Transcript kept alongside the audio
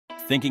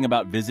Thinking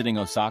about visiting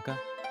Osaka?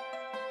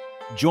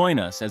 Join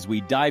us as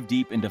we dive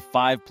deep into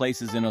 5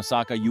 places in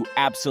Osaka you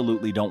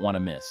absolutely don't want to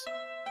miss.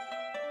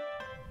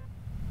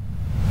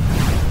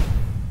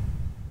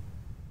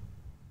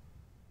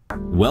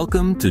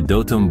 Welcome to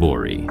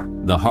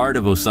Dotombori, the heart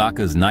of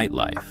Osaka's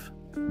nightlife,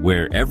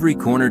 where every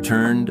corner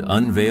turned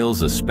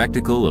unveils a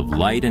spectacle of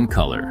light and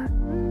color,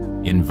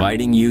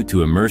 inviting you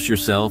to immerse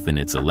yourself in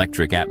its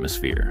electric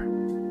atmosphere.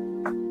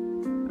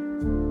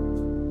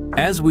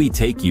 As we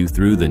take you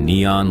through the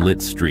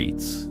neon-lit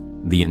streets,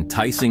 the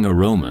enticing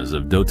aromas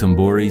of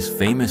Dotombori's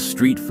famous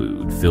street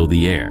food fill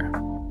the air.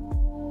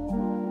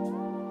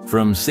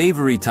 From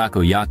savory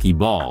takoyaki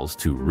balls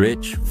to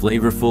rich,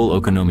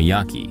 flavorful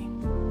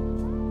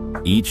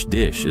okonomiyaki, each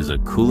dish is a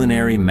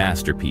culinary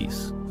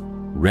masterpiece,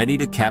 ready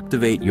to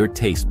captivate your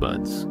taste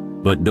buds.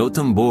 But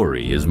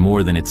Dotombori is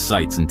more than its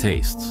sights and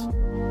tastes.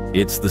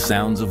 It's the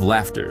sounds of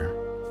laughter,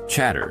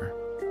 chatter,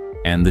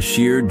 and the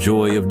sheer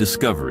joy of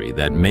discovery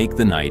that make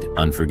the night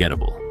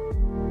unforgettable.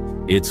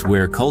 It's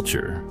where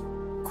culture,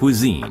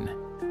 cuisine,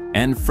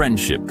 and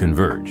friendship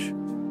converge,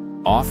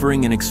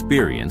 offering an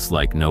experience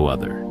like no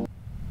other.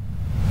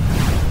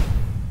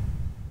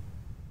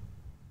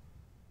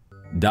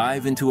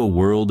 Dive into a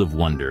world of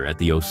wonder at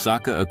the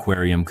Osaka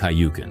Aquarium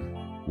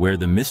Kaiyukan, where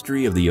the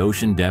mystery of the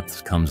ocean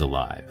depths comes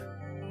alive.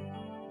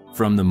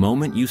 From the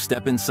moment you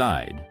step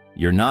inside,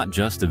 you're not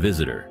just a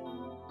visitor.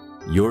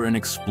 You're an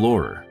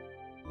explorer,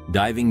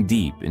 diving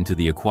deep into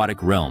the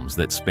aquatic realms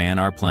that span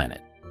our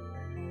planet.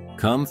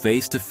 Come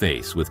face to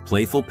face with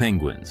playful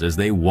penguins as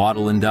they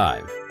waddle and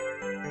dive.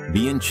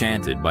 Be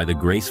enchanted by the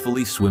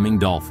gracefully swimming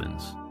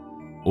dolphins,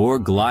 or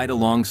glide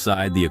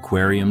alongside the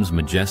aquarium's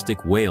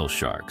majestic whale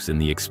sharks in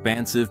the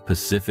expansive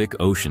Pacific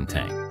Ocean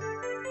tank.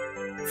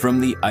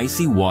 From the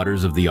icy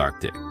waters of the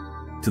Arctic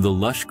to the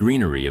lush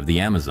greenery of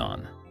the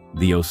Amazon,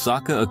 the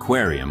Osaka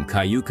Aquarium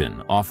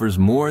Kaiyukan offers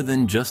more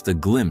than just a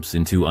glimpse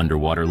into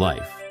underwater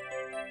life.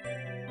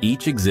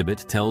 Each exhibit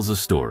tells a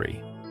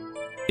story,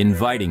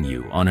 inviting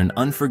you on an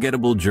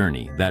unforgettable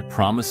journey that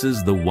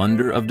promises the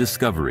wonder of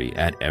discovery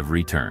at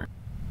every turn.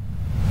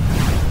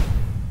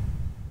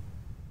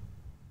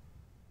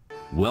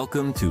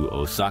 Welcome to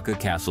Osaka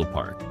Castle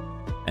Park,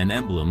 an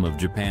emblem of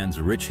Japan's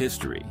rich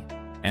history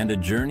and a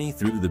journey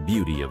through the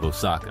beauty of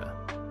Osaka.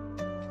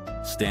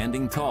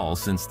 Standing tall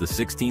since the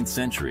 16th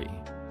century,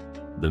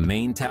 the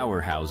main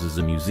tower houses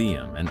a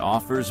museum and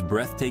offers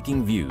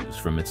breathtaking views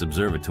from its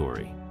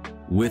observatory.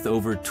 With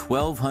over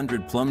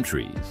 1,200 plum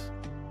trees,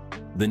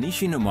 the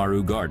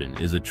Nishinomaru Garden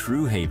is a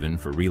true haven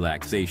for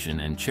relaxation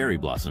and cherry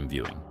blossom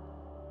viewing,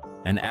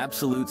 an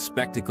absolute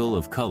spectacle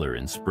of color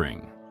in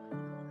spring.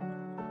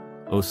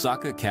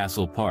 Osaka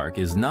Castle Park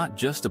is not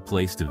just a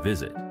place to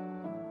visit,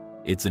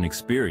 it's an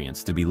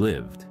experience to be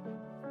lived.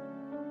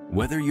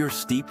 Whether you're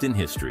steeped in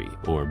history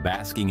or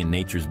basking in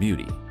nature's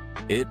beauty,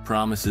 it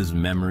promises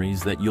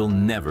memories that you'll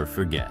never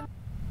forget.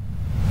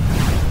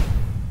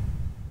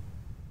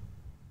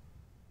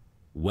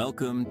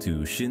 Welcome to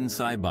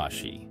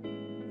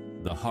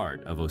Shinsaibashi, the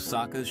heart of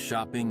Osaka's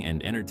shopping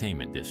and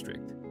entertainment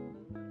district.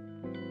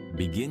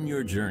 Begin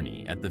your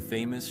journey at the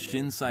famous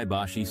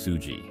Shinsaibashi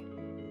Suji,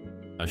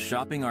 a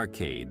shopping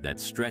arcade that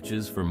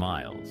stretches for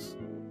miles.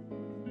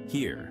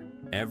 Here,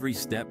 every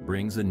step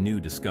brings a new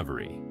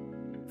discovery,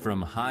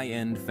 from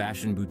high-end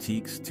fashion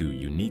boutiques to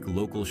unique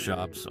local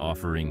shops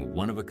offering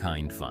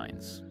one-of-a-kind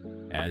finds.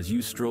 As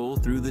you stroll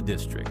through the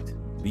district,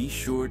 be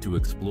sure to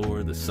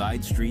explore the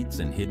side streets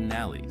and hidden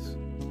alleys,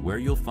 where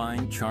you'll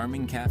find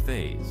charming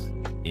cafes,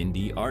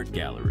 indie art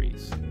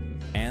galleries,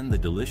 and the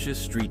delicious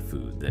street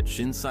food that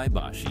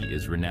Shinsaibashi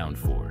is renowned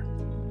for.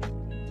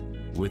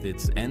 With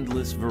its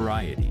endless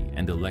variety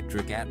and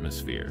electric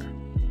atmosphere,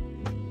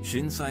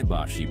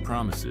 Shinsaibashi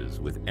promises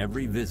with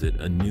every visit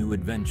a new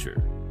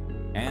adventure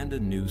and a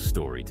new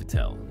story to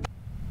tell.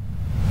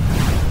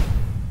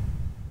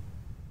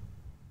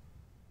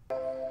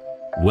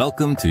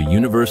 Welcome to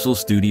Universal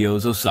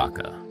Studios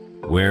Osaka,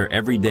 where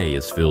every day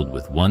is filled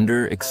with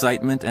wonder,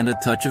 excitement, and a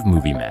touch of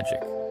movie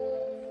magic.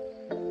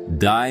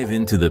 Dive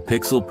into the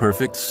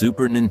pixel-perfect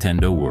Super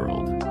Nintendo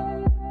world,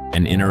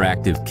 an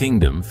interactive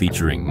kingdom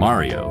featuring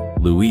Mario,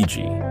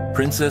 Luigi,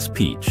 Princess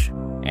Peach,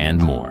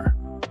 and more.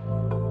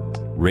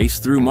 Race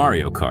through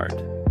Mario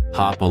Kart,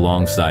 hop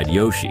alongside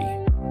Yoshi,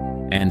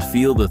 and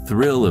feel the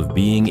thrill of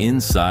being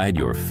inside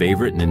your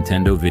favorite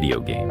Nintendo video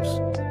games.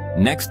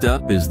 Next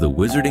up is the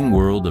wizarding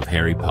world of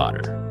Harry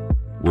Potter,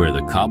 where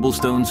the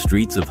cobblestone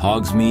streets of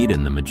Hogsmeade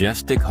and the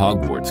majestic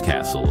Hogwarts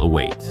castle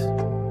await.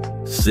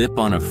 Sip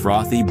on a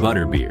frothy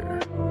butterbeer,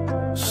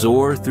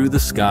 soar through the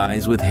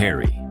skies with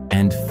Harry,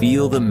 and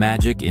feel the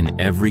magic in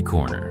every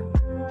corner.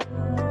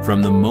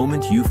 From the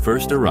moment you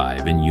first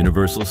arrive in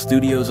Universal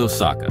Studios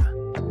Osaka,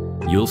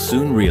 you'll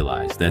soon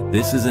realize that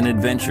this is an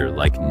adventure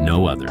like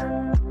no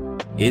other.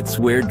 It's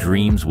where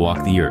dreams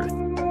walk the earth,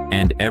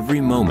 and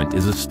every moment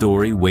is a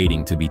story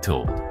waiting to be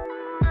told.